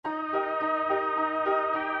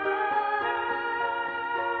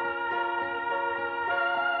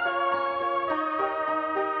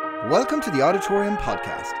Welcome to the Auditorium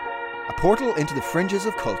Podcast, a portal into the fringes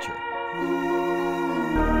of culture.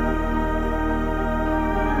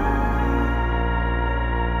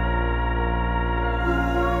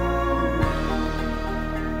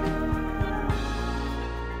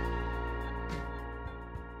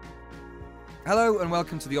 Hello and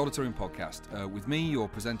welcome to the Auditorium Podcast. With me, your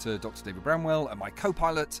presenter, Dr. David Bramwell, and my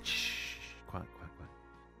co-pilot... Shh. Quiet.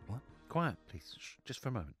 What? Quiet, please. Shh. Just for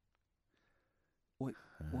a moment. Wait,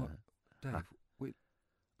 what? Dave, wait.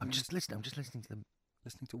 I'm just listening. I'm just listening to them.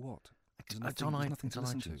 Listening to what? It's on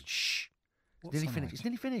iTunes. Shh. What's It's nearly on finished. iTunes? It's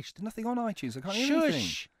nearly finished. There's nothing on iTunes. I can't hear anything.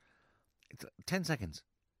 Shush. It's 10 seconds.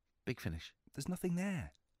 Big finish. There's nothing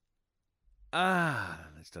there.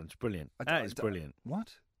 It's done. It's brilliant. That is brilliant.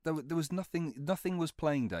 What? There was nothing. Nothing was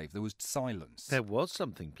playing, Dave. There was silence. There was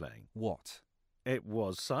something playing. What? It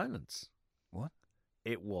was silence. What?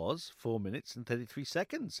 It was 4 minutes and 33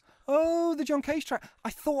 seconds. Oh, the John Cage track. I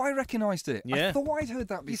thought I recognised it. Yeah. I thought I'd heard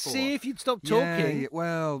that before. You see, if you'd stopped talking. Yeah,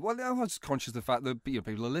 well, I was conscious of the fact that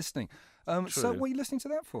people are listening. So what are you listening to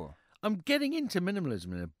that for? I'm getting into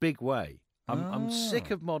minimalism in a big way. I'm sick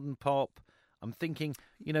of modern pop. I'm thinking,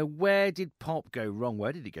 where did pop go wrong?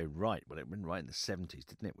 Where did it go right? Well, it went right in the 70s,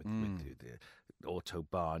 didn't it? With the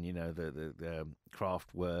Autobahn, the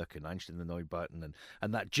Kraftwerk and Einstein and Neubauten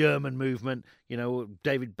and that German movement,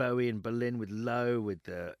 David Bowie in Berlin with Low, with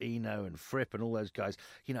Eno and Fripp and all those guys,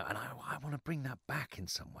 and I want to bring that back in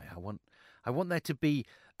some way. I want there to be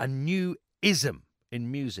a new ism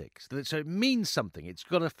in music, so it means something. It's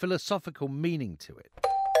got a philosophical meaning to it.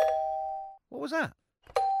 What was that?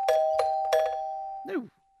 No,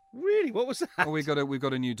 really, what was that? Well, we've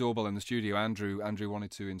got a new doorbell in the studio. Andrew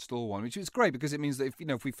wanted to install one, which is great because it means that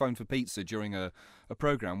if we phone for pizza during a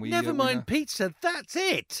program, never mind pizza. That's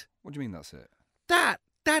it. What do you mean that's it? That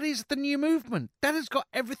is the new movement. That has got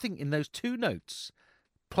everything in those two notes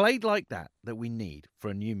played like that we need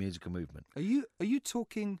for a new musical movement. Are you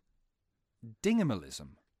talking dingamalism?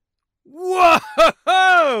 Whoa!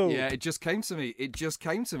 Yeah, it just came to me.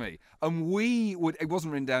 And it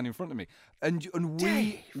wasn't written down in front of me. And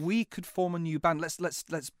we could form a new band. Let's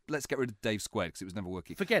get rid of Dave Squared because it was never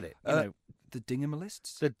working. Forget it. The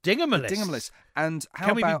Dingamalists? The Dingamalists. The Dingamalists. And how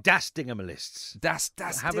Can we about be Das Dingamalists? Das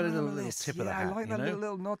Have a little tip of the hat. I like that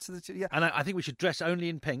little nod to the yeah. And I think we should dress only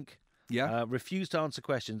in pink. Yeah. Refuse to answer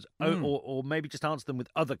questions, or maybe just answer them with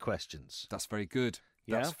other questions. That's very good.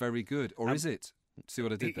 Yeah? That's very good. Or is it? See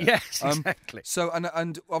what I did there? Yes, exactly. So,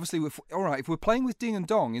 and obviously, if we're playing with ding and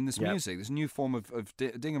dong in this music, this new form of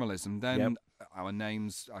dingamalism, then our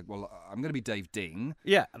names, I'm going to be Dave Ding.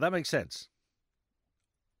 Yeah, that makes sense.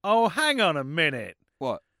 Oh, hang on a minute.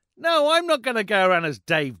 What? No, I'm not going to go around as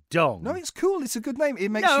Dave Dong. No, it's cool. It's a good name.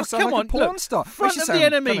 It makes you sound like a porn star. Front of the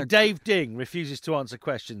enemy, Dave Ding refuses to answer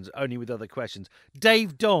questions, only with other questions.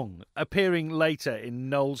 Dave Dong appearing later in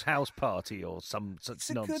Noel's house party or some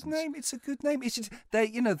such nonsense. It's a good name. It's just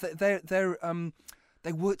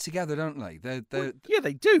they work together, don't they? Yeah,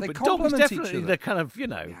 they do. They but Dong's complement each definitely other. the kind of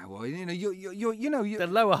Yeah, well, you're the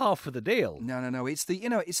lower half of the deal. No. It's the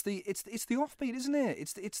offbeat, isn't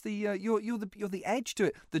it? It's the you're the edge to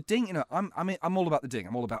it. The ding, I'm all about the ding.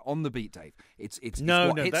 I'm all about on the beat, Dave. It's No,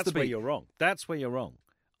 what hits that's the beat. where you're wrong. That's where you're wrong.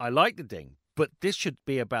 I like the ding, but this should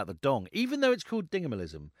be about the dong. Even though it's called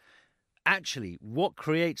dingamalism, actually, what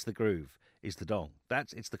creates the groove is the dong.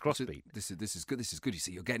 It's the crossbeat. This is good. This is good. You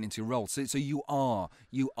see, you're getting into your role. So you are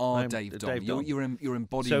Dave Dong. Dave Dong. You're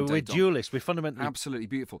embodying. So Dave we're Dong. dualists. We're fundamentally Absolutely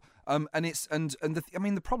beautiful. And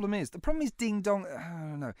the problem is ding dong. I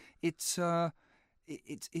don't know. It's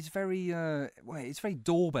very it's very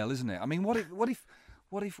doorbell, isn't it? I mean, what if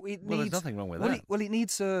it needs? Well, there's nothing wrong with that.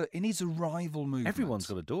 It needs a rival movement. Everyone's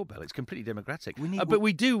got a doorbell. It's completely democratic. We need a rival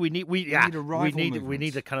movement. We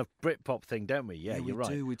need a kind of Britpop thing, don't we? Yeah, you're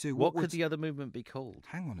right. We do. What could the other movement be called?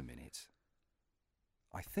 Hang on a minute.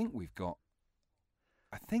 I think we've got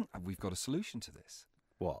a solution to this.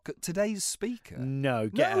 What? Today's speaker. No,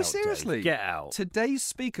 get out. Seriously. Dave. Get out. Today's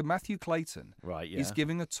speaker, Mathew Clayton, Right, yeah. is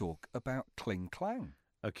giving a talk about Kling Klang.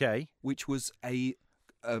 Okay. Which was a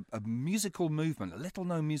musical movement, a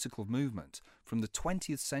little-known musical movement from the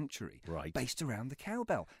 20th century, right, based around the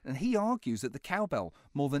cowbell. And he argues that the cowbell,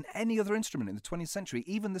 more than any other instrument in the 20th century,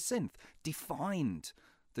 even the synth, defined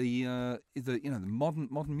the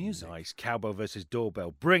modern music. Nice. Cowbell versus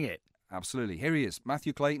doorbell. Bring it. Absolutely. Here he is,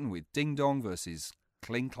 Mathew Clayton with Ding Dong versus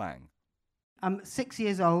Kling Klang. I'm 6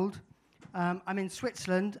 years old. I'm in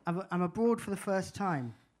Switzerland. I'm abroad for the first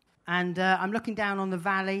time. And I'm looking down on the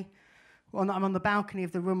valley. I'm on the balcony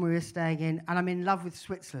of the room we were staying in, and I'm in love with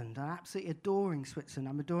Switzerland. I'm absolutely adoring Switzerland.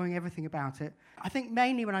 I'm adoring everything about it. I think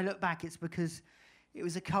mainly when I look back, it's because it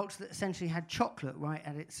was a culture that essentially had chocolate right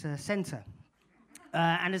at its centre.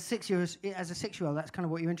 And as a 6-year-old, that's kind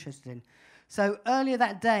of what you're interested in. So earlier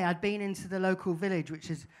that day, I'd been into the local village, which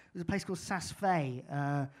was a place called Saas-Fee,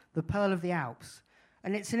 the Pearl of the Alps.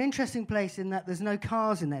 And it's an interesting place in that there's no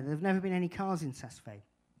cars in there. There have never been any cars in Saas-Fee.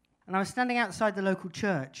 And I was standing outside the local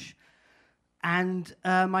church, and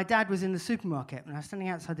my dad was in the supermarket, and I was standing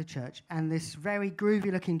outside the church, and this very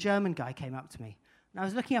groovy-looking German guy came up to me. And I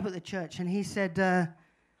was looking up at the church, and he said,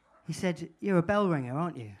 "You're a bell ringer,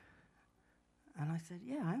 aren't you?" And I said,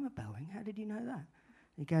 "Yeah, I am a bell ringer. How did you know that?"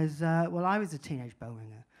 He goes, "Well, I was a teenage bell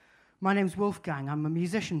ringer. My name's Wolfgang. I'm a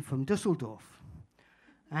musician from Dusseldorf."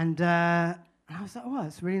 And I was like, "Oh,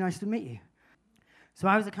 it's really nice to meet you." So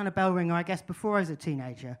I was a kind of bell ringer, I guess, before I was a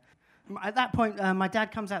teenager. At that point, my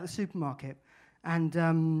dad comes out of the supermarket,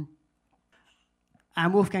 and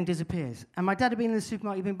Wolfgang disappears. And my dad had been in the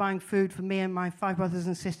supermarket, he'd been buying food for me and my 5 brothers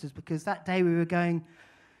and sisters, because that day we were going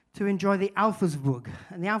to enjoy the Alpinist.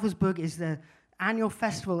 And the Alpinist is the annual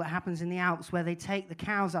festival that happens in the Alps where they take the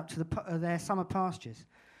cows up to their summer pastures.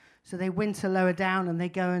 So they winter lower down, and they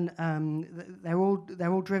go and they're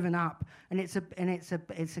all driven up, and it's a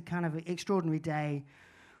kind of extraordinary day.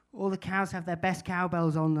 All the cows have their best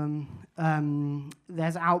cowbells on them.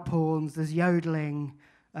 There's alphorns, there's yodeling.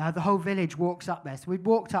 The whole village walks up there. So we'd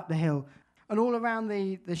walked up the hill, and all around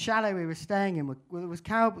the chalet we were staying in, there were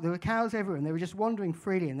cows everywhere, and they were just wandering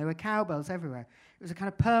freely, and there were cowbells everywhere. It was a kind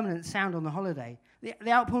of permanent sound on the holiday. The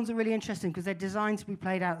alphorns are really interesting because they're designed to be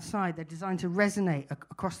played outside. They're designed to resonate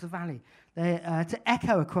across the valley, to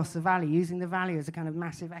echo across the valley, using the valley as a kind of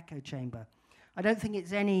massive echo chamber. I don't think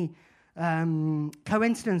it's any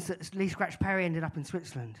coincidence that Lee Scratch Perry ended up in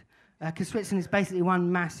Switzerland, because Switzerland is basically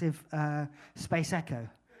one massive space echo.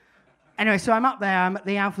 Anyway, so I'm up there, I'm at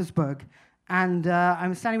the Alphersburg, and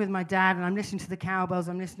I'm standing with my dad, and I'm listening to the cowbells,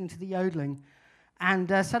 I'm listening to the yodeling, and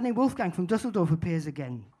suddenly Wolfgang from Dusseldorf appears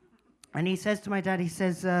again. And he says to my dad, he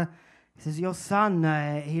says, "Your son,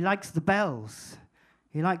 he likes the bells.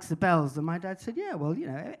 He likes the bells." And my dad said, "Yeah, well,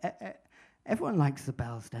 everyone likes the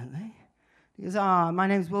bells, don't they?" He goes, "My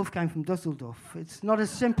name's Wolfgang from Dusseldorf. It's not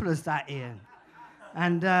as simple as that, Ian."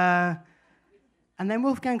 And then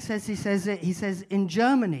Wolfgang says, he says, "In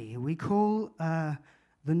Germany, we call the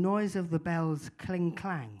noise of the bells Kling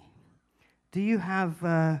Klang. Do you have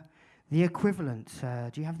the equivalent?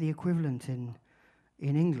 Do you have the equivalent in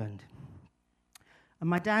England?" And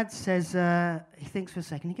my dad says, he thinks for a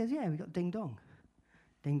second, he goes, "Yeah, we got ding dong.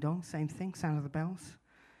 Ding dong, same thing, sound of the bells.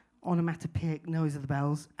 Onomatopoeic noise of the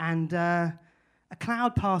bells." And a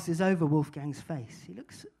cloud passes over Wolfgang's face. He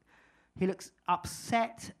looks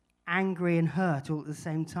upset, angry, and hurt all at the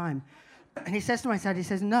same time. And he says to my dad, he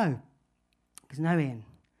says, "No." He goes, "No, Ian.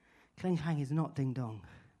 Kling Klang is not ding dong.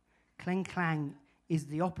 Kling Klang is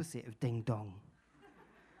the opposite of ding dong.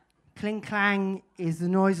 Kling Klang is the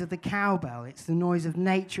noise of the cowbell. It's the noise of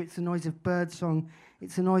nature. It's the noise of birdsong.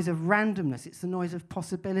 It's the noise of randomness. It's the noise of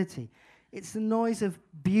possibility. It's the noise of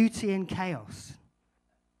beauty and chaos.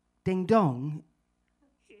 Ding dong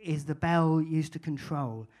is the bell used to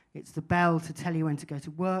control. It's the bell to tell you when to go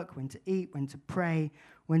to work, when to eat, when to pray,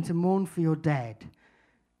 when to mourn for your dead.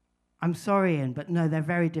 I'm sorry, Ian, but no, they're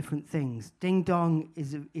very different things. Ding dong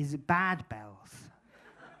is bad bells."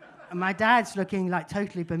 And my dad's looking like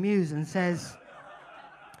totally bemused and says,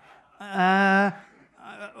 "I'm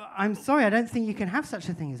sorry, I don't think you can have such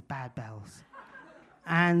a thing as bad bells."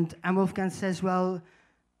 And Wolfgang says, "Well,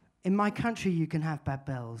 in my country you can have bad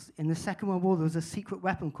bells. In the Second World War there was a secret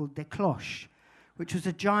weapon called the cloche, which was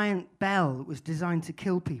a giant bell that was designed to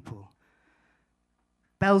kill people.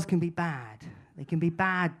 Bells can be bad. They can be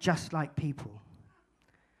bad just like people."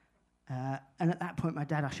 And at that point my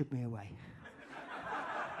dad ushered me away.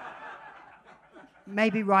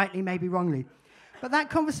 Maybe rightly, maybe wrongly. But that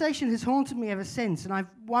conversation has haunted me ever since, and I've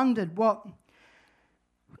wondered,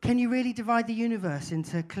 can you really divide the universe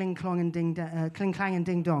into Kling Klang and Ding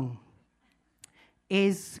Dong?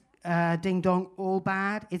 Is Ding Dong all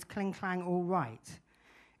bad? Is Kling Klang all right?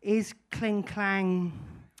 Is Kling Klang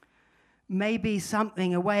maybe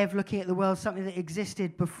something, a way of looking at the world, something that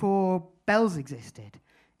existed before bells existed?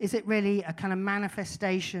 Is it really a kind of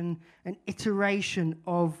manifestation, an iteration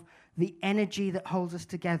of the energy that holds us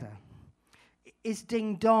together? Is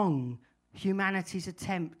Ding Dong humanity's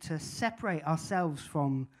attempt to separate ourselves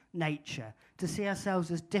from nature, to see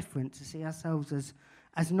ourselves as different, to see ourselves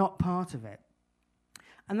as not part of it?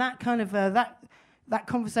 And that kind of that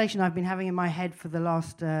conversation I've been having in my head for the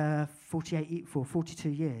last 42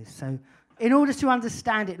 years. So in order to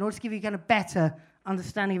understand it, in order to give you kind of better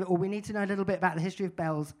understanding of it all, we need to know a little bit about the history of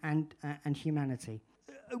bells and humanity.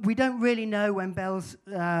 we don't really know when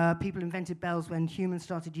people invented bells, when humans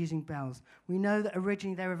started using bells. We know that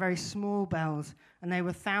originally they were very small bells, and they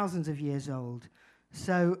were thousands of years old.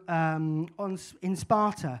 So in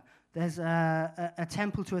Sparta, there's a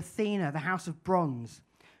temple to Athena, the House of Bronze.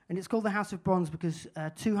 And it's called the House of Bronze because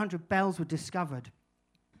 200 bells were discovered.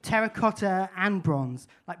 Terracotta and bronze.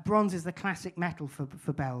 Like bronze is the classic metal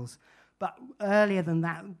for bells. But earlier than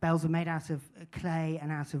that, bells were made out of clay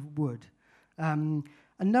and out of wood. And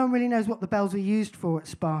no one really knows what the bells were used for at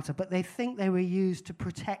Sparta, but they think they were used to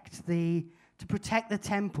protect the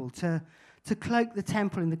temple, to cloak the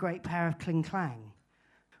temple in the great power of Kling Klang.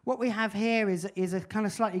 What we have here is a kind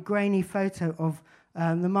of slightly grainy photo of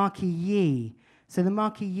the Marquis Yi. So the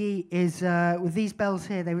Marquis Yi is, with these bells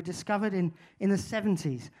here, they were discovered in the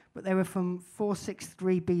 70s, but they were from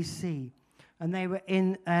 463 BC, and they were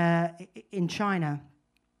in China.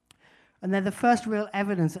 And they're the first real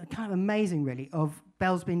evidence, kind of amazing really, of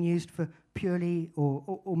bells being used for purely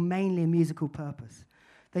or mainly a musical purpose.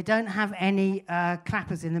 They don't have any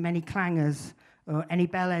clappers in them, any clangers, or any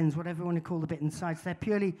bell ends, whatever you want to call the bit inside. So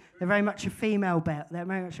they're very much a female bell. They're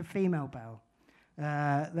very much a female bell.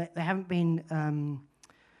 They haven't been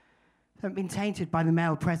tainted by the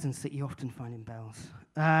male presence that you often find in bells.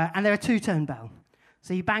 And they're a two-tone bell.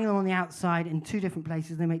 So you bang them on the outside in two different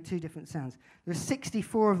places, and they make two different sounds. There are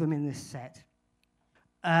 64 of them in this set.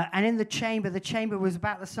 And in the chamber was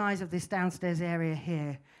about the size of this downstairs area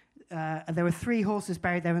here. There were 3 horses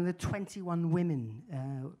buried there, and there were 21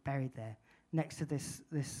 women buried there, next to this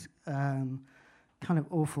kind of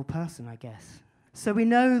awful person, I guess. So we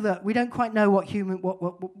know that we don't quite know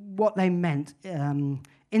what they meant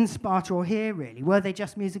in Sparta or here, really. Were they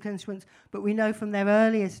just musical instruments? But we know from their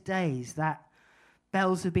earliest days that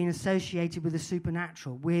bells have been associated with the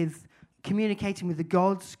supernatural, with communicating with the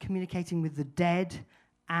gods, communicating with the dead,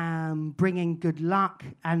 bringing good luck,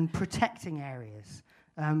 and protecting areas.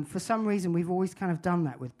 For some reason, we've always kind of done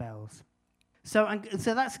that with bells. So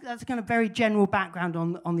that's a kind of very general background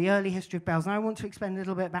on the early history of bells. And I want to explain a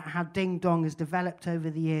little bit about how ding-dong has developed over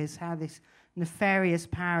the years, how this nefarious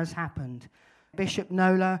power has happened. Bishop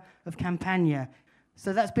Nola of Campania.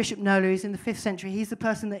 So that's Bishop Nola. He's in the 5th century. He's the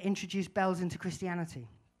person that introduced bells into Christianity.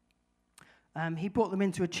 He brought them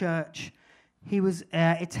into a church. He was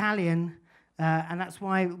Italian, and that's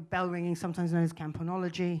why bell ringing is sometimes known as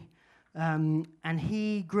campanology. And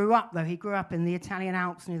he grew up in the Italian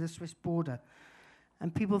Alps near the Swiss border.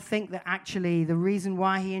 And people think that actually the reason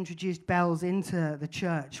why he introduced bells into the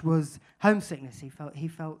church was homesickness.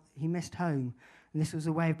 He missed home. And this was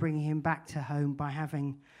a way of bringing him back to home by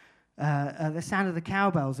having the sound of the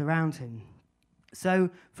cowbells around him. So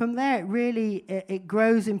from there, it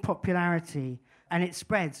grows in popularity, and it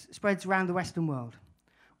spreads around the Western world.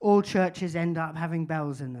 All churches end up having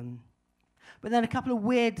bells in them. But then a couple of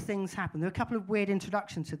weird things happen. There are a couple of weird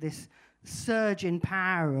introductions to this surge in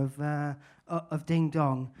power of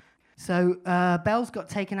ding-dong. So bells got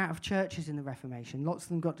taken out of churches in the Reformation. Lots of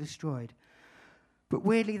them got destroyed. But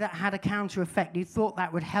weirdly, that had a counter effect. You thought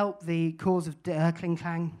that would help the cause of Kling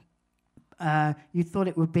Klang. You thought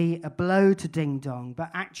it would be a blow to ding-dong.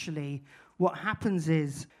 But actually, what happens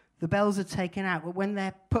is the bells are taken out. But when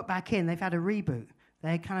they're put back in, they've had a reboot.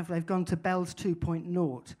 They've gone to bells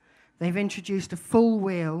 2.0. They've introduced a full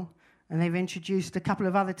wheel, and they've introduced a couple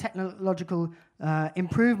of other technological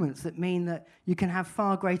improvements that mean that you can have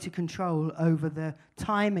far greater control over the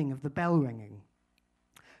timing of the bell ringing.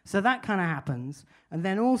 So that kind of happens. And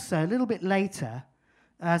then also, a little bit later,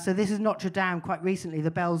 so this is Notre Dame. Quite recently, the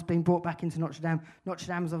bell's been brought back into Notre Dame. Notre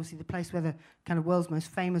Dame is obviously the place where the kind of world's most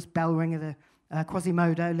famous bell ringer, the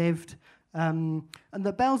Quasimodo, lived. And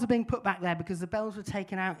the bells are being put back there because the bells were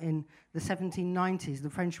taken out in the 1790s, the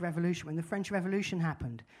French Revolution. When the French Revolution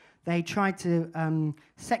happened, they tried to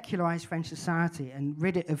secularize French society and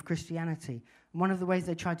rid it of Christianity. And one of the ways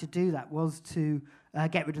they tried to do that was to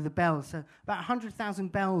get rid of the bells. So about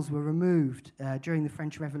 100,000 bells were removed during the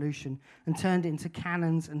French Revolution and turned into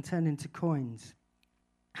cannons and turned into coins.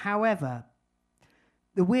 However,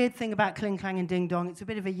 the weird thing about Kling Klang and Ding Dong, it's a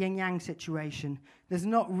bit of a yin-yang situation. There's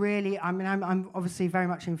not really, I'm obviously very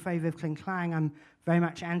much in favour of Kling Klang. I'm very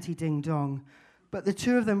much anti-Ding Dong. But the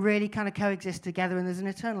two of them really kind of coexist together, and there's an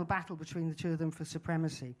eternal battle between the two of them for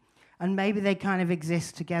supremacy. And maybe they kind of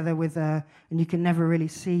exist together and you can never really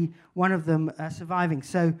see one of them surviving.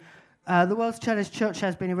 So the world's tallest church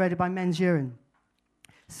has been eroded by men's urine.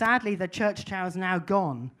 Sadly, the church tower is now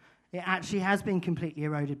gone. It actually has been completely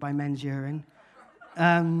eroded by men's urine.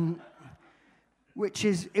 Which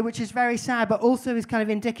is very sad, but also is kind of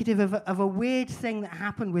indicative of a weird thing that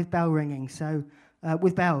happened with bell ringing. So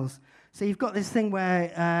with bells. So you've got this thing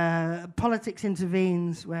where politics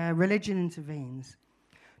intervenes, where religion intervenes,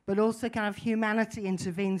 but also kind of humanity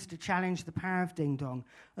intervenes to challenge the power of Ding Dong.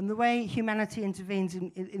 And the way humanity intervenes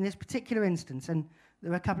in this particular instance, and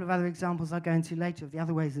there are a couple of other examples I'll go into later of the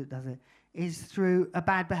other ways that it does it, is through a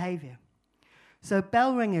bad behavior. So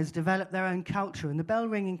bell ringers develop their own culture, and the bell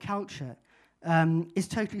ringing culture is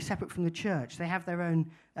totally separate from the church. They have their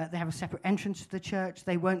own, they have a separate entrance to the church.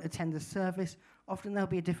 They won't attend the service. Often there'll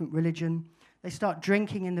be a different religion. They start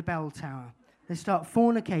drinking in the bell tower. They start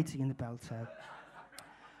fornicating in the bell tower.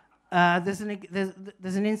 There's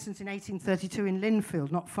an instance in 1832 in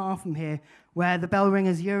Linfield, not far from here, where the bell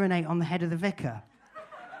ringers urinate on the head of the vicar.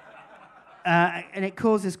 And it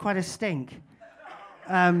causes quite a stink.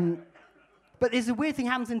 But there's a weird thing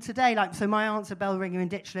happens in today, like, so my aunt's a bell ringer in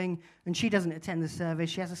Ditchling, and she doesn't attend the service.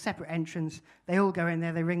 She has a separate entrance. They all go in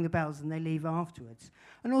there, they ring the bells, and they leave afterwards.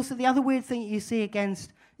 And also the other weird thing you see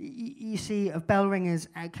you see of bell ringers,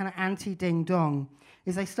 kind of anti-ding-dong,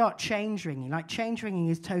 is they start change ringing. Like, change ringing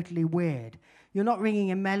is totally weird. You're not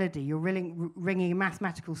ringing a melody, you're ringing a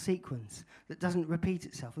mathematical sequence that doesn't repeat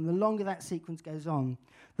itself. And the longer that sequence goes on,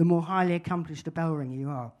 the more highly accomplished a bell ringer you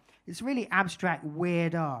are. It's really abstract,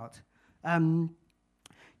 weird art.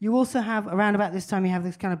 You also have, around about this time, you have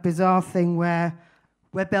this kind of bizarre thing where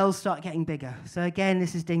bells start getting bigger. So again,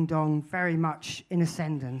 this is Ding Dong, very much in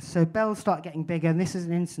ascendance. So bells start getting bigger, and this is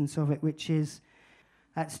an instance of it, which is,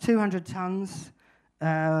 that's 200 tons,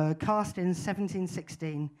 cast in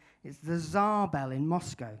 1716. It's the Tsar bell in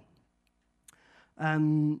Moscow.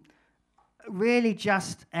 Really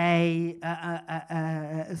just someone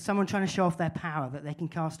trying to show off their power, that they can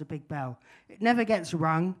cast a big bell. It never gets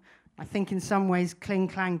rung. I think in some ways Kling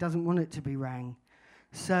Klang doesn't want it to be rang.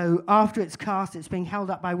 So after it's cast, it's being held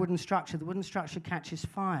up by a wooden structure. The wooden structure catches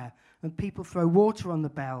fire, and people throw water on the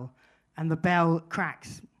bell, and the bell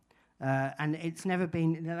cracks. And it's never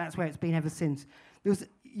been, that's where it's been ever since.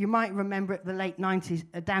 You might remember at the late 90s,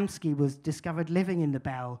 Adamski was discovered living in the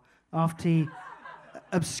bell after he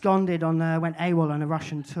absconded went AWOL on a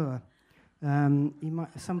Russian tour.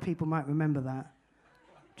 Some people might remember that,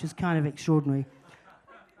 which is kind of extraordinary.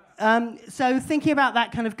 So thinking about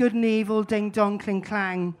that kind of good and evil, Ding Dong, Kling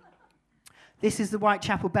Klang, this is the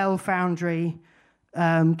Whitechapel Bell Foundry,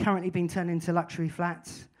 currently being turned into luxury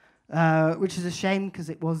flats, which is a shame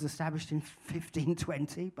because it was established in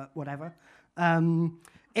 1520, but whatever.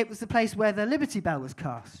 It was the place where the Liberty Bell was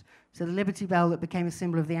cast. So the Liberty Bell that became a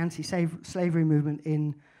symbol of the anti-slavery movement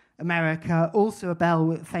in America, also a bell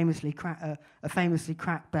with a famously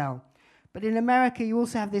cracked bell. But in America, you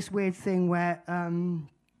also have this weird thing where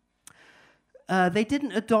they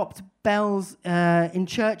didn't adopt bells in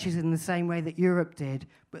churches in the same way that Europe did,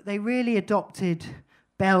 but they really adopted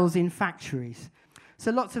bells in factories.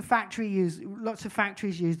 So lots of factories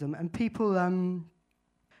use them, and people, and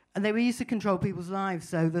they were used to control people's lives.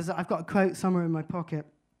 So I've got a quote somewhere in my pocket.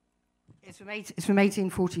 It's from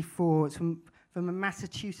 1844. It's from a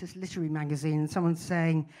Massachusetts literary magazine, and someone's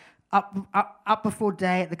saying, up before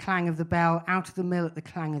day at the clang of the bell, out of the mill at the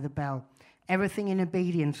clang of the bell. Everything in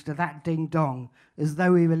obedience to that ding-dong, as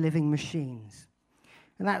though we were living machines.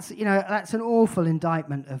 And that's an awful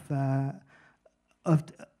indictment of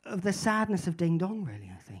the sadness of ding-dong,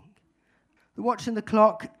 really, I think. The watch and the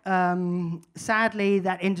clock, sadly,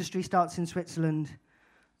 that industry starts in Switzerland.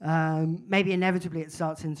 Maybe inevitably it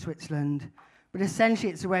starts in Switzerland. But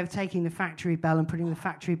essentially it's a way of taking the factory bell and putting the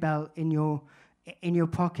factory bell in your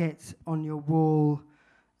pocket, on your wall,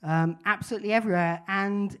 absolutely everywhere,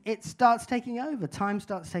 and it starts taking over. Time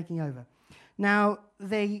starts taking over. Now,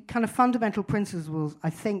 the kind of fundamental principles, I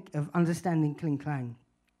think, of understanding Kling Klang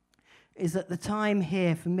is that the time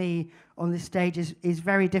here, for me, on this stage is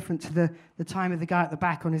very different to the time of the guy at the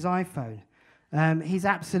back on his iPhone. He's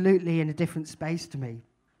absolutely in a different space to me.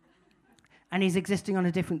 And he's existing on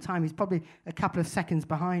a different time. He's probably a couple of seconds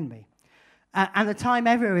behind me. And the time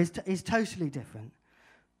everywhere is totally different.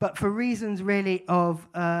 But for reasons really of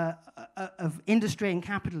industry and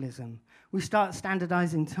capitalism, we start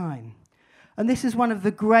standardizing time. And this is one of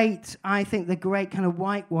the great kind of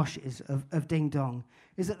whitewashes of Ding Dong,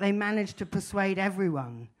 is that they managed to persuade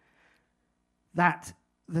everyone that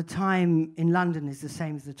the time in London is the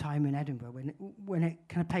same as the time in Edinburgh, when it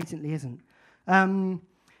kind of patently isn't.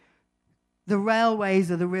 The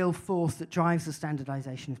railways are the real force that drives the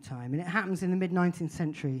standardization of time, and it happens in the mid-19th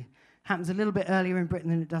century. Happens a little bit earlier in Britain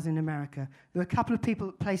than it does in America. There are a couple of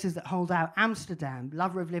places that hold out. Amsterdam,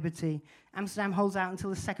 lover of liberty. Amsterdam holds out until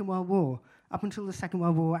the Second World War. Up until the Second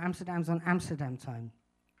World War, Amsterdam's on Amsterdam time.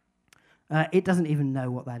 It doesn't even know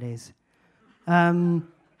what that is.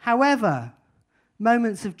 However,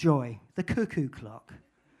 moments of joy, the cuckoo clock.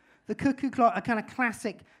 the cuckoo clock, a kind of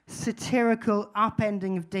classic satirical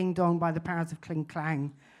upending of Ding Dong by the powers of Kling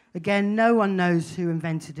Klang. Again, no one knows who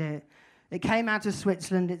invented it. It came out of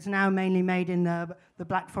Switzerland. It's now mainly made in the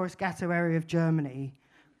Black Forest Ghetto area of Germany.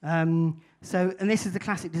 And this is the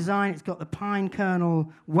classic design. It's got the pine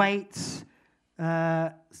kernel weights.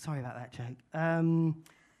 Sorry about that joke.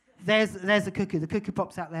 There's the cuckoo. The cuckoo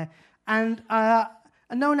pops out there. And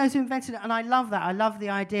no one knows who invented it. And I love that. I love the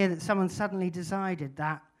idea that someone suddenly decided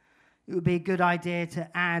that it would be a good idea to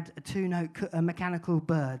add a two-note mechanical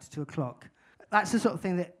bird to a clock. That's the sort of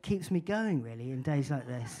thing that keeps me going, really, in days like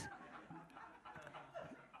this.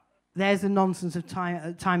 There's the nonsense of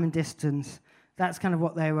time and distance. That's kind of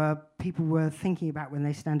what people were thinking about when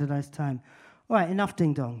they standardized time. All right, enough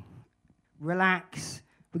ding-dong. Relax.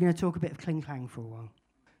 We're going to talk a bit of Kling Klang for a while.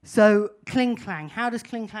 So, Kling Klang. How does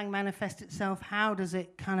Kling Klang manifest itself? How does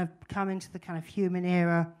it kind of come into the kind of human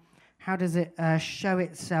era? How does it show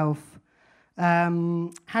itself? How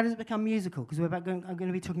does it become musical? Because I'm going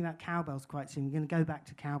to be talking about cowbells quite soon. We're going to go back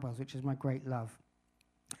to cowbells, which is my great love.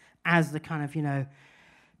 As the kind of,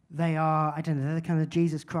 they are, they're the kind of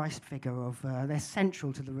Jesus Christ figure of, they're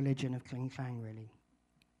central to the religion of Kling Klang, really.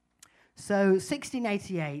 So,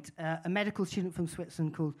 1688, a medical student from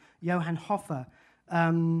Switzerland called Johann Hofer,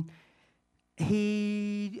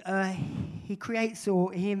 he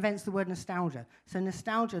invents the word nostalgia. So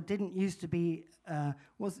nostalgia didn't used to be,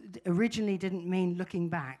 originally didn't mean looking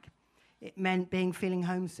back. It meant feeling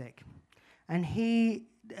homesick. And he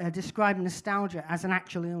described nostalgia as an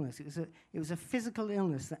actual illness. It was a physical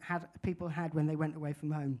illness that people had when they went away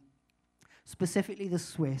from home. Specifically the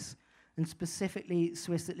Swiss, and specifically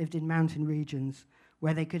Swiss that lived in mountain regions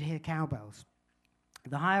where they could hear cowbells.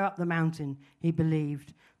 The higher up the mountain, he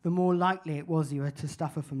believed, the more likely it was you were to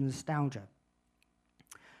suffer from nostalgia.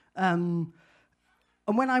 And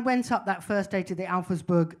when I went up that first day to the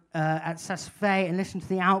Alphersburg at Saas-Fee and listened to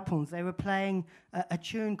the Alphorns, they were playing a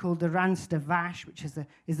tune called the Rans de Vache, which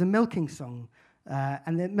is the milking song.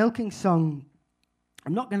 And the milking song,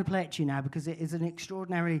 I'm not going to play it to you now because it is an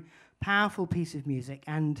extraordinarily powerful piece of music,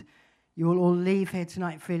 and you will all leave here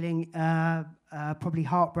tonight feeling probably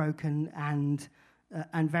heartbroken and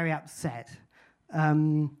very upset.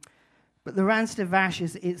 But the Rans de Vache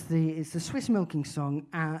is the Swiss milking song,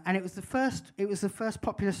 and it was the first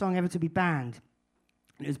popular song ever to be banned.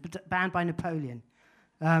 It was banned by Napoleon.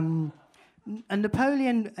 And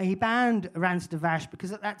Napoleon, he banned Rans de Vache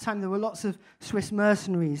because at that time there were lots of Swiss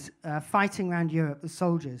mercenaries fighting around Europe as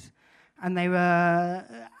soldiers, and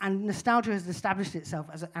and nostalgia has established itself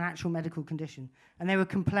as an actual medical condition, and they were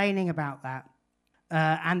complaining about that.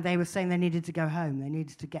 And they were saying they needed to go home. They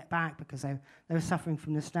needed to get back because they were suffering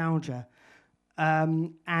from nostalgia.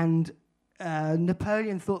 And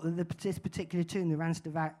Napoleon thought that this particular tune, the Rans de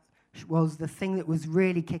Vache, was the thing that was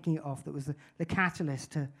really kicking it off, that was the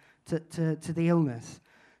catalyst to the illness.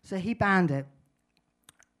 So he banned it.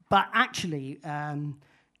 But actually,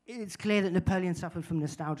 it's clear that Napoleon suffered from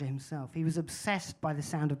nostalgia himself. He was obsessed by the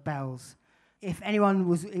sound of bells. If anyone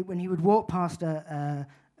when he would walk past a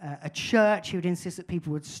church, he would insist that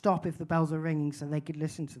people would stop if the bells were ringing so they could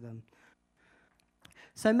listen to them.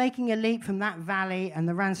 So making a leap from that valley and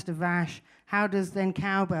the Rans de Vache, how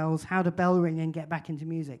do bell ringing get back into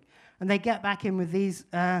music? And they get back in with these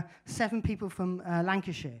 7 people from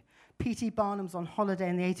Lancashire. P.T. Barnum's on holiday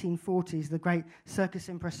in the 1840s, the great circus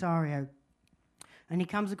impresario. And he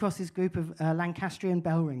comes across this group of Lancastrian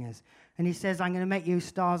bell ringers. And he says, I'm going to make you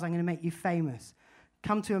stars, I'm going to make you famous.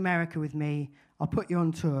 Come to America with me, I'll put you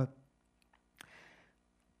on tour.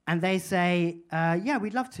 And they say, yeah,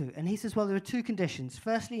 we'd love to. And he says, well, there are 2 conditions.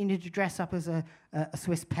 Firstly, you need to dress up as a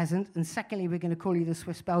Swiss peasant. And secondly, we're going to call you the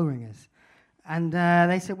Swiss bell ringers. And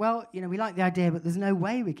they said, well, we like the idea, but there's no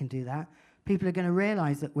way we can do that. People are going to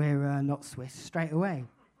realize that we're not Swiss straight away.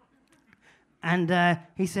 And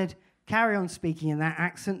he said, carry on speaking in that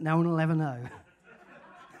accent, no one will ever know.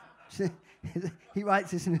 He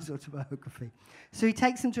writes this in his autobiography. So he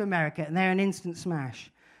takes them to America, and they're an instant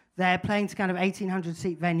smash. They're playing to kind of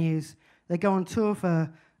 1,800-seat venues. They go on tour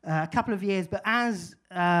for a couple of years, but as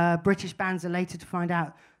British bands are later to find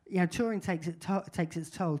out, touring takes its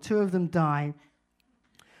toll. 2 of them die.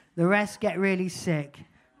 The rest get really sick.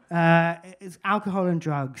 It's alcohol and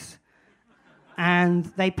drugs. And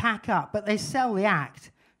they pack up, but they sell the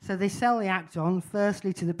act. So they sell the act on,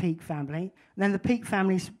 firstly, to the Peake family. And then the Peake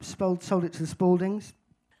family sold it to the Spaldings.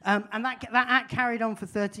 And that act carried on for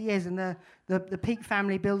 30 years, and the Peake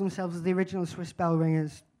family billed themselves as the original Swiss bell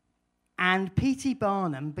ringers. And P.T.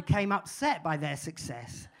 Barnum became upset by their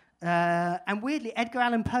success. And weirdly, Edgar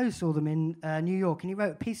Allan Poe saw them in New York, and he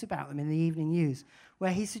wrote a piece about them in the Evening News,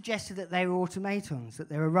 where he suggested that they were automatons, that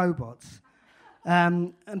they were robots.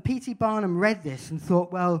 And P.T. Barnum read this and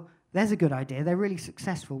thought, well, there's a good idea. They're really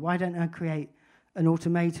successful. Why don't I create an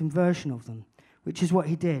automaton version of them? Which is what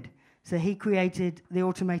he did. So he created the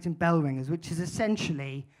automaton bell ringers, which is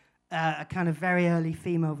essentially a kind of very early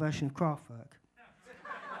female version of Kraftwerk.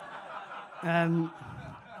 And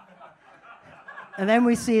then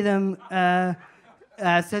we see them.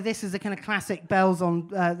 So this is the kind of classic bells on.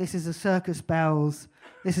 This is the circus bells.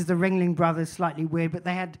 This is the Ringling Brothers, slightly weird, but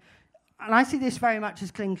they had. And I see this very much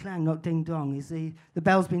as Kling Klang, not Ding Dong. Is the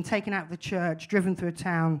bells being taken out of the church, driven through a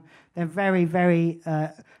town. They're very, very.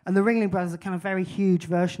 And the Ringling Brothers are kind of very huge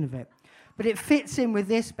version of it. But it fits in with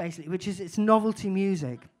this basically, which is it's novelty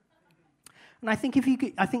music. And I think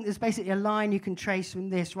I think there's basically a line you can trace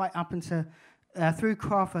from this right up into through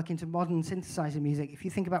Kraftwerk into modern synthesizer music. If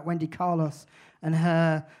you think about Wendy Carlos and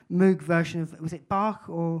her Moog version of, was it Bach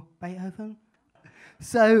or Beethoven?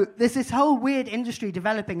 So there's this whole weird industry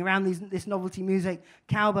developing around this novelty music.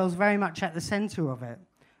 Cowbell's very much at the center of it.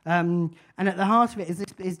 And at the heart of it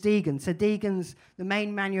is Deegan. So Deegan's the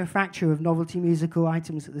main manufacturer of novelty musical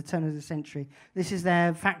items at the turn of the century. This is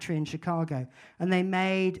their factory in Chicago. And they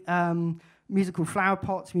made musical flower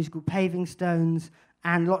pots, musical paving stones,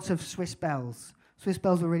 and lots of Swiss bells. Swiss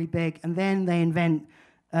bells were really big. And then they invent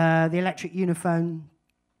the electric uniphone,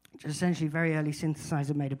 which is essentially a very early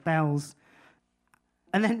synthesizer made of bells.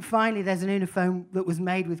 And then finally, there's an uniphone that was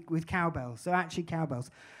made with cowbells, so actually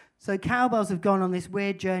cowbells. So cowbells have gone on this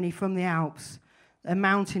weird journey from the Alps,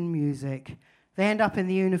 mountain music. They end up in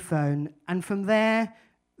the uniphone, and from there,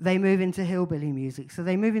 they move into hillbilly music. So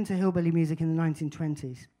they move into hillbilly music in the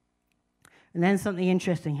 1920s. And then something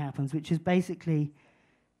interesting happens, which is basically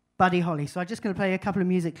Buddy Holly. So I'm just going to play a couple of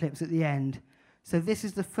music clips at the end. So this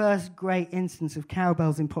is the first great instance of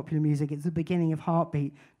cowbells in popular music. It's the beginning of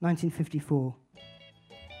Heartbeat, 1954.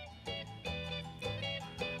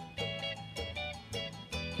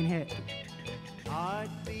 You can hear it.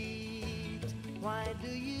 Heartbeat, why do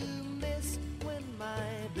you miss when my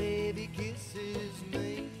baby kisses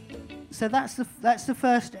me? So that's the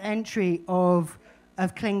first entry of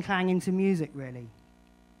Kling Klang into music, really.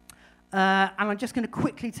 And I'm just going to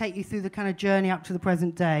quickly take you through the kind of journey up to the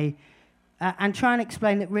present day and try and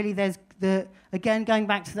explain that really there's again, going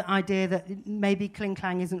back to the idea that maybe Kling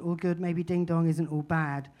Klang isn't all good, maybe Ding Dong isn't all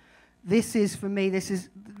bad. This is, for me, this is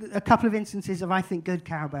a couple of instances of, I think, good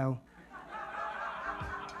cowbell.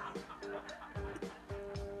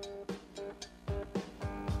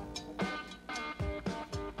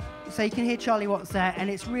 So you can hear Charlie Watts there, and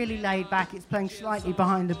it's really laid back. It's playing slightly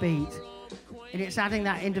behind the beat, and it's adding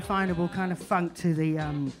that indefinable kind of funk to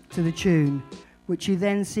the tune, which you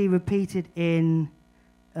then see repeated in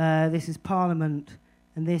this is Parliament,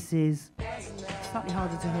 and this is slightly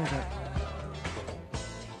harder to hear, but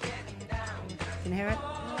can you hear it?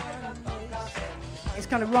 It's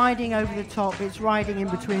kind of riding over the top. It's riding in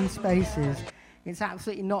between spaces. It's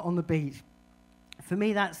absolutely not on the beat. For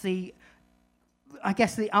me, that's I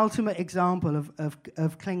guess the ultimate example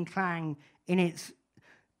of Kling Klang in its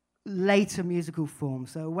later musical form.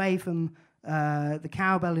 So away from the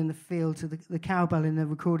cowbell in the field to the cowbell in the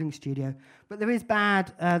recording studio. But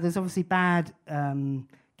there's obviously bad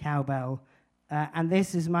cowbell. And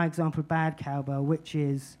this is my example of bad cowbell, which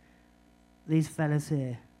is these fellas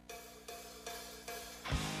here.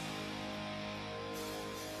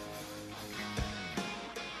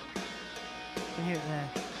 You can hear it there.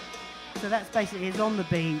 So that's basically, it's on the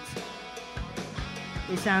beat.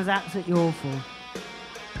 It sounds absolutely awful.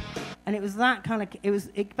 And it was that kind of,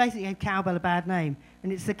 it basically gave cowbell a bad name.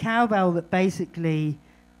 And it's the cowbell that basically,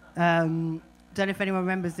 don't know if anyone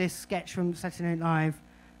remembers this sketch from Saturday Night Live,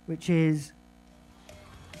 which is,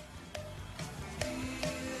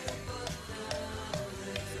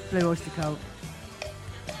 Blue Oyster Cult.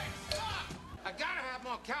 I gotta have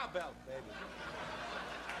more cowbell, baby.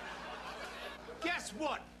 Guess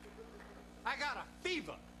what? I got a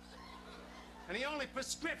fever. And the only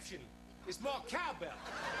prescription is more cowbell.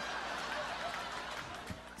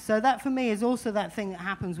 So that, for me, is also that thing that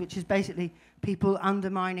happens, which is basically people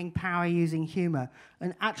undermining power using humour.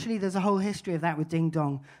 And actually, there's a whole history of that with Ding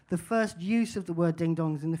Dong. The first use of the word Ding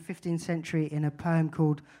Dong is in the 15th century in a poem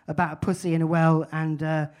called About a Pussy in a Well and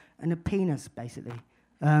a Penis, basically.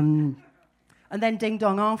 And then Ding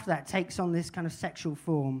Dong, after that, takes on this kind of sexual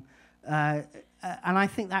form. And I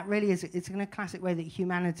think that really is, it's in a classic way that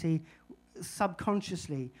humanity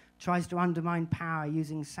subconsciously tries to undermine power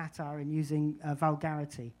using satire and using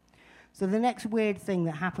vulgarity. So the next weird thing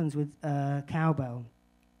that happens with cowbell,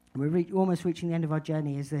 we're almost reaching the end of our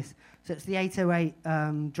journey, is this. So it's the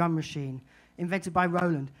 808 drum machine. invented by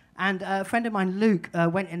Roland. And a friend of mine, Luke,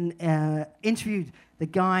 went and interviewed the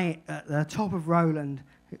guy at the top of Roland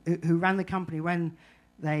who ran the company when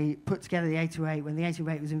they put together the 808, when the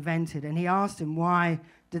 808 was invented. And he asked him, why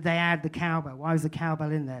did they add the cowbell? Why was the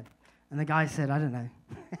cowbell in there? And the guy said, I don't know.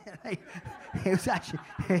 It was actually,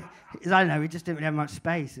 I don't know, we just didn't really have much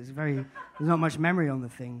space. There's not much memory on the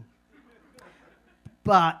thing.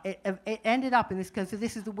 But it ended up in this, so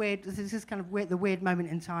this is the weird moment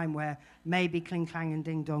in time where maybe Kling Klang and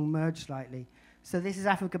Ding Dong merge slightly. So this is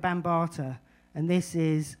Africa Bambata, and this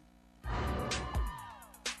is...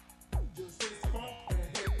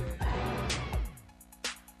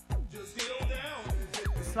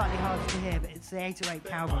 It's slightly harder to hear, but it's the 808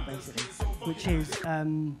 cowbell, basically,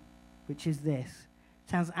 which is this.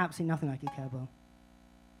 Sounds absolutely nothing like a cowbell.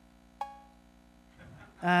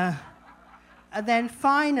 And then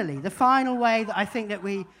finally, the final way that I think that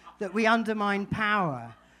we undermine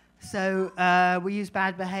power. So we use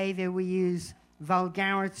bad behaviour, we use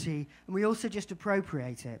vulgarity, and we also just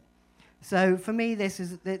appropriate it. So for me, this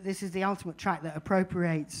is the ultimate track that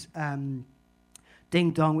appropriates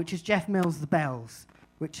Ding Dong, which is Jeff Mills' The Bells,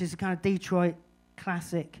 which is a kind of Detroit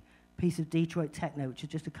classic piece of Detroit techno, which is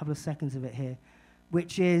just a couple of seconds of it here,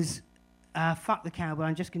 which is fuck the cowbell,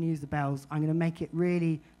 I'm just going to use the bells, I'm going to make it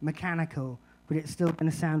really mechanical, but it's still going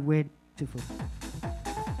to sound weird, beautiful.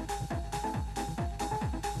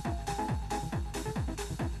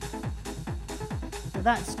 So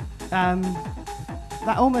that's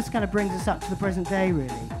that almost kind of brings us up to the present day,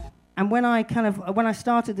 really. And when I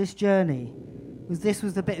started this journey, this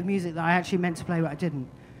was the bit of music that I actually meant to play, but I didn't,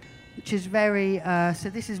 which is very. So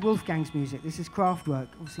this is Wolfgang's music. This is Kraftwerk.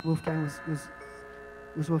 Obviously, Wolfgang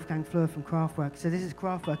was Wolfgang Flür from Kraftwerk. So this is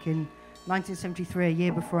Kraftwerk in 1973, a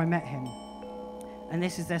year before I met him. And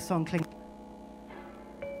this is their song Kling.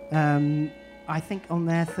 I think on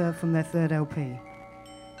from their third LP,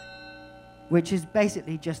 which is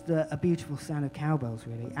basically just a beautiful sound of cowbells,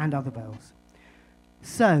 really, and other bells.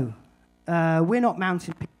 So we're not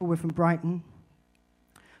mountain people. We're from Brighton,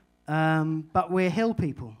 but we're hill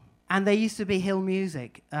people. And there used to be hill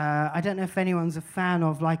music. I don't know if anyone's a fan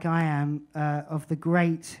of, like I am, of the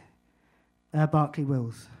great Berkeley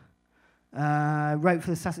Wills. Wrote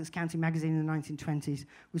for the Sussex County magazine in the 1920s,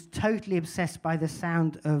 was totally obsessed by the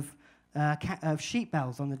sound of sheep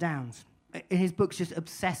bells on the downs. In his books, just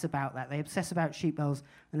obsess about that. They obsess about sheep bells,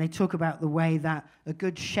 and they talk about the way that a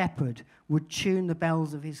good shepherd would tune the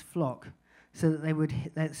bells of his flock so that they would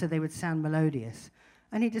sound melodious.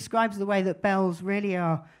 And he describes the way that bells really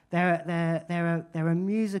are. They're a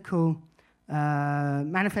musical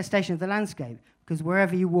manifestation of the landscape, because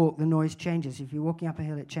wherever you walk, the noise changes. If you're walking up a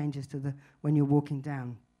hill, it changes to when you're walking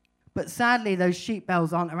down. But sadly, those sheep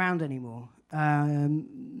bells aren't around anymore.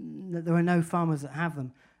 There are no farmers that have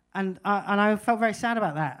them. And I felt very sad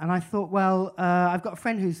about that. And I thought, well, I've got a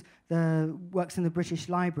friend who's works in the British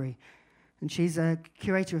Library, and she's a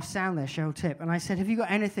curator of sound there, Cheryl Tipp. And I said, have you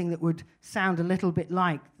got anything that would sound a little bit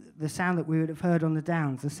like the sound that we would have heard on the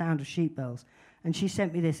downs, the sound of sheep bells? And she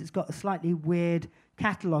sent me this. It's got a slightly weird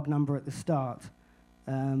catalogue number at the start,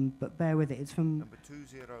 but bear with it. It's from... Number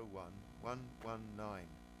 201119,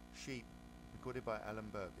 Sheep, recorded by Alan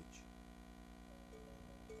Burbage.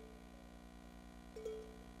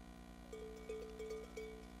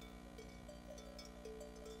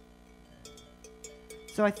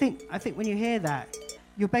 So I think when you hear that,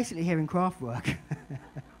 you're basically hearing Kraftwerk.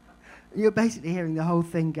 You're basically hearing the whole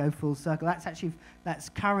thing go full circle. That's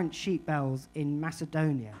current sheep bells in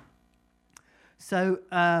Macedonia. So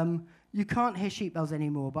you can't hear sheep bells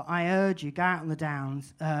anymore, but I urge you, go out on the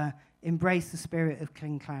downs, embrace the spirit of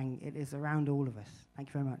Kling Klang. It is around all of us. Thank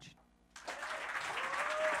you very much.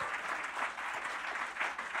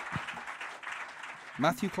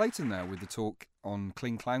 Mathew Clayton there with the talk on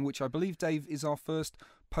Kling Klang, which I believe, Dave, is our first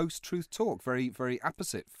post-truth talk. Very, very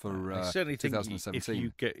apposite for I certainly 2017.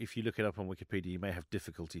 Think if you look it up on Wikipedia, you may have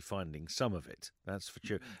difficulty finding some of it. That's for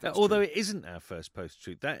sure. Although it isn't our first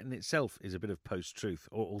post-truth, that in itself is a bit of post-truth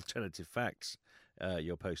or alternative facts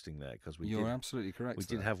you're posting there. Because you're absolutely correct. We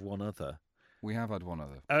did have one other. We have had one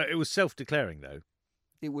other. It was self-declaring, though.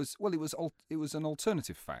 It was an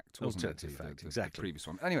alternative fact, wasn't it? Exactly. The previous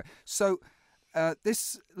one. Anyway, so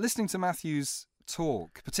listening to Matthew's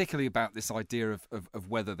talk, particularly about this idea of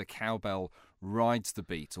whether the cowbell rides the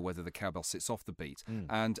beat or whether the cowbell sits off the beat,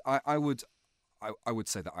 and I would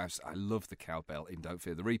say that I love the cowbell in Don't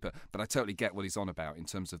Fear the Reaper, but I totally get what he's on about in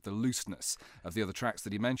terms of the looseness of the other tracks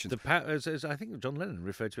that he mentioned. The power, as I think John Lennon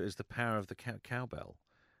referred to it as the power of the cowbell.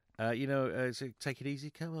 So take it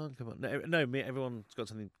easy. Come on. No, me. Everyone's got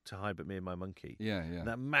something to hide, but me and my monkey. Yeah.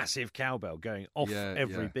 That massive cowbell going off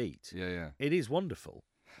every beat. Yeah. It is wonderful.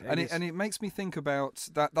 And it makes me think about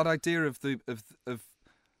that idea of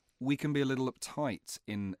we can be a little uptight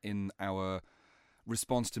in our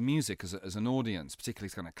response to music as an audience, particularly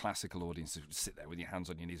kind of classical audience. You sit there with your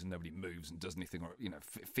hands on your knees and nobody moves and does anything, or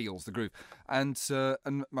feels the groove. And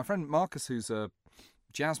my friend Marcus, who's a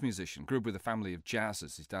jazz musician, grew up with a family of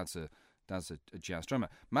jazzers. His dad's a jazz drummer.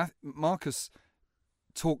 Marcus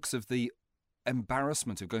talks of the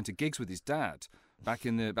embarrassment of going to gigs with his dad back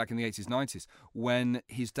in the 80s, 90s, when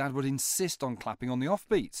his dad would insist on clapping on the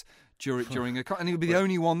offbeats during a and he would be the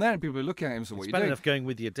only one there, and people would look at him. So what are you doing? Enough going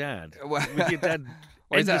with your dad. Well, with your dad.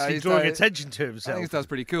 Endlessly drawing attention to himself. I think his dad's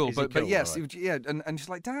pretty cool, but yes, right? And she's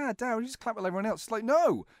like, Dad, would you just clap with everyone else? It's like,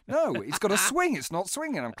 no, it's got a swing. It's not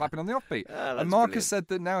swinging. I'm clapping on the offbeat. And Marcus said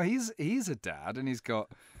that now he's a dad and he's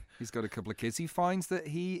got a couple of kids. He finds that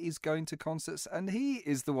he is going to concerts and he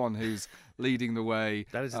is the one who's leading the way.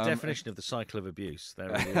 That is the definition of the cycle of abuse. There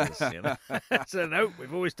really is. So no,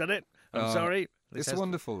 we've always done it. I'm sorry. It's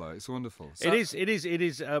wonderful though. It's wonderful. So, it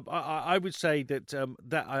is. I would say that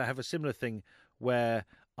that I have a similar thing where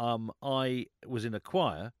I was in a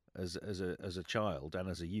choir as a child and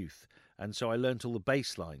as a youth, and so I learnt all the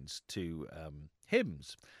bass lines to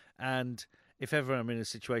hymns. And if ever I'm in a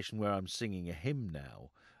situation where I'm singing a hymn now,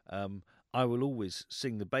 I will always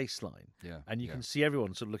sing the bass line. Yeah, and you can see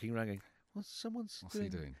everyone sort of looking around going, what's he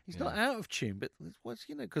doing? He's not out of tune, but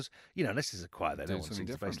because unless there's a choir, they don't want to sing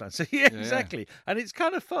the bass line. So exactly. And it's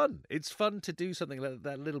kind of fun. It's fun to do something like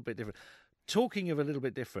that, a little bit different. Talking of a little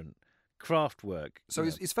bit different, Kraftwerk. So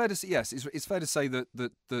it's fair to say, it's fair to say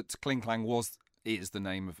that Kling Klang is the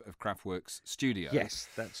name of Kraftwerk's studio. Yes,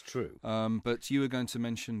 that's true. But you were going to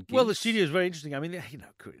mention geese. Well, the studio is very interesting. I mean,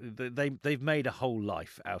 they've made a whole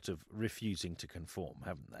life out of refusing to conform,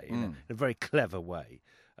 haven't they? In a very clever way.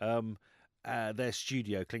 Their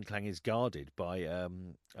studio, Kling Klang, is guarded by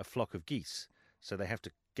a flock of geese. So they have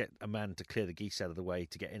to get a man to clear the geese out of the way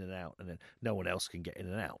to get in and out, and then no one else can get in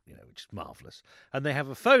and out, which is marvellous. And they have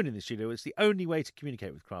a phone in the studio. It's the only way to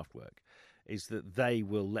communicate with Kraftwerk, is that they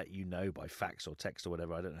will let you know by fax or text or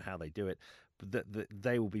whatever. I don't know how they do it, but that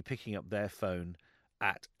they will be picking up their phone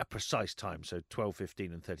at a precise time, so 12,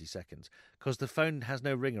 15 and 30 seconds, because the phone has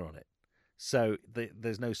no ringer on it. So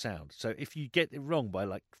there's no sound. So if you get it wrong by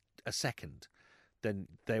like a second, then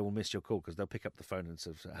they will miss your call because they'll pick up the phone and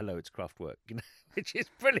say, hello, it's Kraftwerk, which is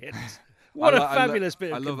brilliant. What a fabulous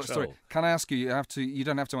bit of control. I love that story. Can I ask you, you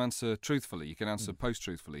don't have to answer truthfully. You can answer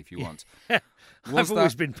post-truthfully if you want. I've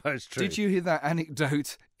always been post-truth. Did you hear that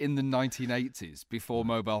anecdote in the 1980s before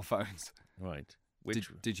mobile phones? Right.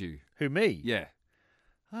 Did you? Who, me? Yeah.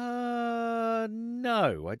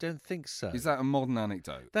 No, I don't think so. Is that a modern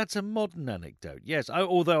anecdote? That's a modern anecdote, yes.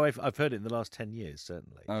 Although I've heard it in the last 10 years,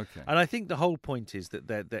 certainly. Okay. And I think the whole point is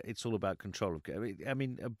that it's all about control of. I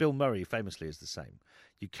mean, Bill Murray famously is the same.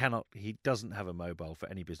 He doesn't have a mobile for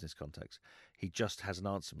any business contacts. He just has an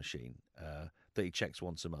answer machine that he checks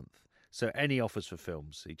once a month. So any offers for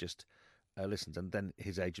films, he just listens, and then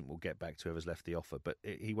his agent will get back to whoever's left the offer. But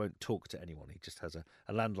he won't talk to anyone. He just has a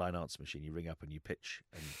landline answer machine. You ring up and you pitch,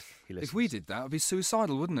 and he listens. If we did that, it would be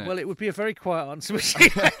suicidal, wouldn't it? Well, it would be a very quiet answer machine.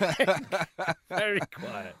 Very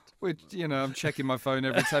quiet. Which, I'm checking my phone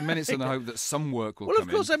every 10 minutes in the hope that some work will come in. Well,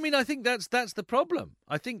 of course, I mean, I think that's the problem.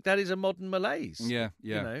 I think that is a modern malaise. Yeah.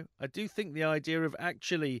 I do think the idea of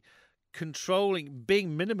actually controlling,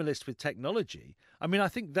 being minimalist with technology. I mean, I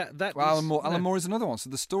think that. Well, Alan Moore is another one. So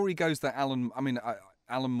the story goes that Alan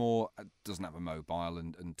Moore doesn't have a mobile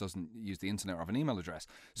and doesn't use the internet or have an email address.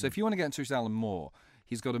 So if you want to get in touch with Alan Moore,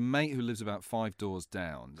 he's got a mate who lives about 5 doors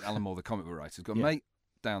down. Alan Moore, the comic book writer, has got a mate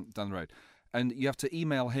down the road. And you have to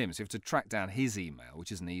email him. So you have to track down his email,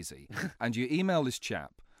 which isn't easy. And you email this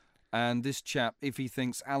chap. And this chap, if he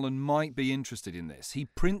thinks Alan might be interested in this, he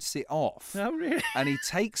prints it off. Oh, really? And he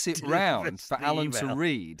takes it round for Alan to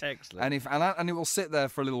read. Excellent. And it will sit there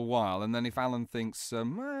for a little while. And then if Alan thinks,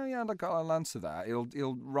 I'll answer that,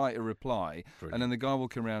 he'll write a reply. Brilliant. And then the guy will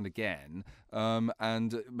come around again,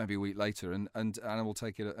 and maybe a week later, and Alan will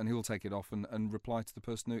take it, and he will take it off and reply to the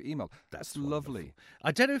person who emailed. That's lovely.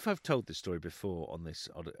 I don't know if I've told this story before on this.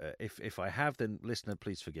 If I have, then listener,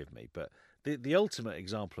 please forgive me. But the ultimate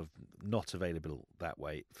example of not available that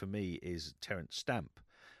way for me is Terence Stamp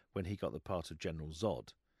when he got the part of General Zod.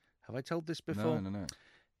 Have I told this before? No.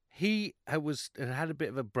 He had a bit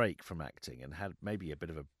of a break from acting and had maybe a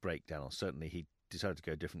bit of a breakdown, or certainly he decided to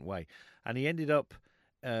go a different way. And he ended up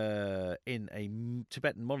in a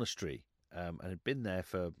Tibetan monastery and had been there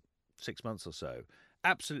for 6 months or so.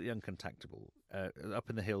 absolutely uncontactable, up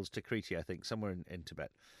in the hills, Tikriti, I think, somewhere in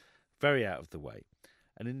Tibet, very out of the way.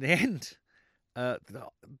 And in the end,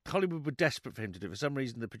 Hollywood were desperate for him to do it. For some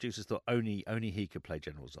reason, the producers thought only he could play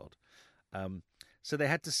General Zod. So they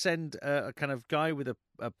had to send a kind of guy with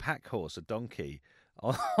a pack horse, a donkey,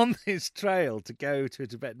 on this trail to go to a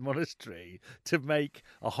Tibetan monastery to make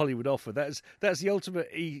a Hollywood offer. That's the ultimate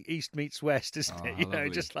East meets West, isn't it? Lovely.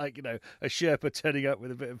 Just like, a Sherpa turning up with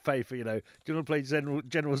a bit of faith for, do you want to play General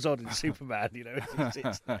Zod in Superman?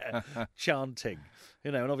 It's chanting,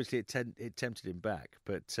 and obviously it tempted him back.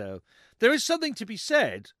 But there is something to be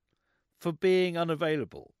said for being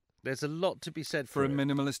unavailable. There's a lot to be said for a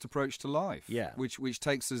minimalist approach to life. Yeah. Which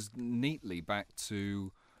takes us neatly back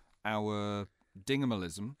to our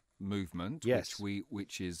Dingamalism movement, yes.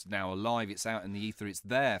 which is now alive. It's out in the ether. It's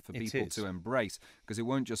there for people to embrace, because it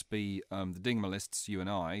won't just be the Dingamalists, you and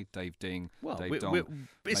I, Dave Ding, Dave Dong.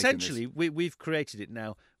 Essentially, we've created it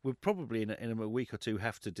now. We'll probably in a week or two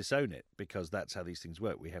have to disown it, because that's how these things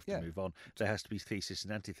work. We have to move on. There has to be thesis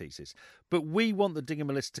and antithesis. But we want the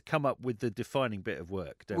Dingamalists to come up with the defining bit of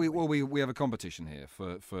work, don't we? Well, we have a competition here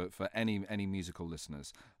for any musical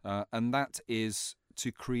listeners, and that is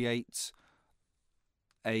to create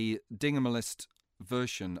a Dingamalist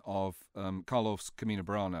version of Karloff's Camino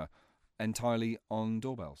Burana entirely on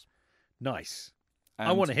doorbells. Nice. And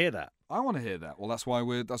I want to hear that. I want to hear that. Well, that's why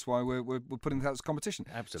we're putting that as a competition.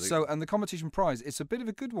 Absolutely. So, and the competition prize, it's a bit of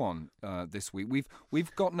a good one this week.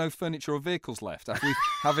 We've got no furniture or vehicles left,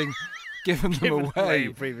 having given them away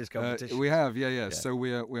in previous competitions. We have, yeah. So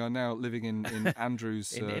we are now living in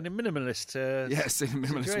Andrew's in a minimalist yes, in a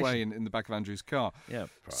minimalist situation. way in the back of Andrew's car. Yeah.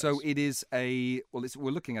 So it is we're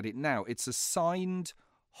looking at it now. It's a signed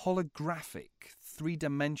holographic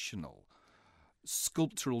 3-dimensional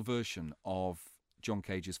sculptural version of John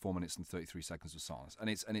Cage's 4 minutes and 33 seconds of silence, and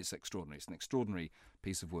it's extraordinary. It's an extraordinary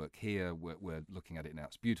piece of work. Here we're looking at it now.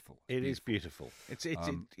 It's beautiful. It is beautiful. It's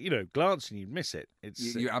glancing you'd miss it.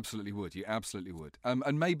 You absolutely would. You absolutely would.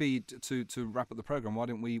 And maybe to wrap up the program, why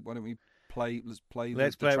don't we play? Let's play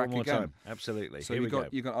the track one more again. time. Absolutely. So you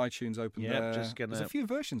got iTunes open there. Just gonna... There's a few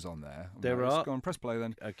versions on there. There are. Let's go and press play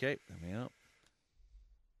then. Okay, there we are.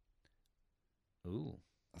 Ooh.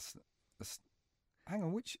 Hang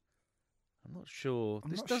on, which? I'm not sure.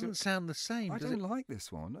 This doesn't sound the same. I don't like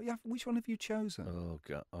this one. Which one have you chosen? Oh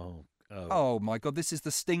God! Oh my God! This is the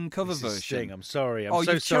Sting cover version. Sting. I'm sorry.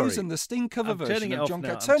 You've chosen the Sting cover version. Turning it of off John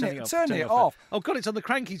now. Turn it off. Oh God! It's on the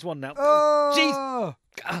Crankies one now. Oh,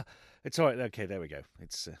 jeez! It's all right. Okay, there we go.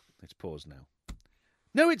 It's paused now.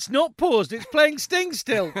 No, it's not paused. It's playing Sting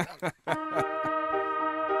still.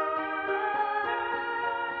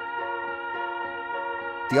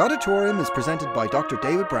 The Auditorium is presented by Dr.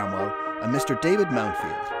 David Bramwell and Mr. David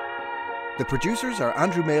Mountfield. The producers are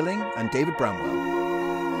Andrew Mailing and David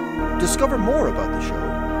Bramwell. Discover more about the show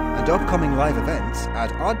and upcoming live events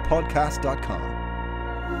at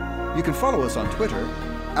oddpodcast.com. You can follow us on Twitter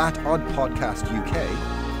 @oddpodcastuk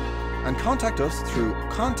and contact us through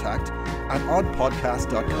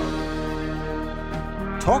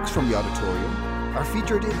contact@oddpodcast.com. Talks from the Auditorium are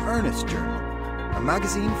featured in Ernest Journal, a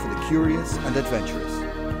magazine for the curious and adventurous.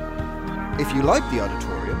 If you like the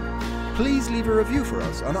Auditorium, please leave a review for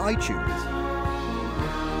us on iTunes.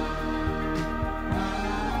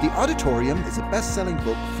 The Auditorium is a best-selling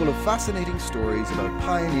book full of fascinating stories about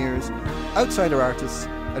pioneers, outsider artists,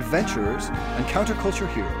 adventurers, and counterculture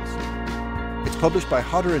heroes. It's published by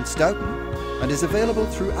Hodder and Stoughton and is available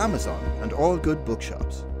through Amazon and all good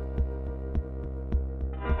bookshops.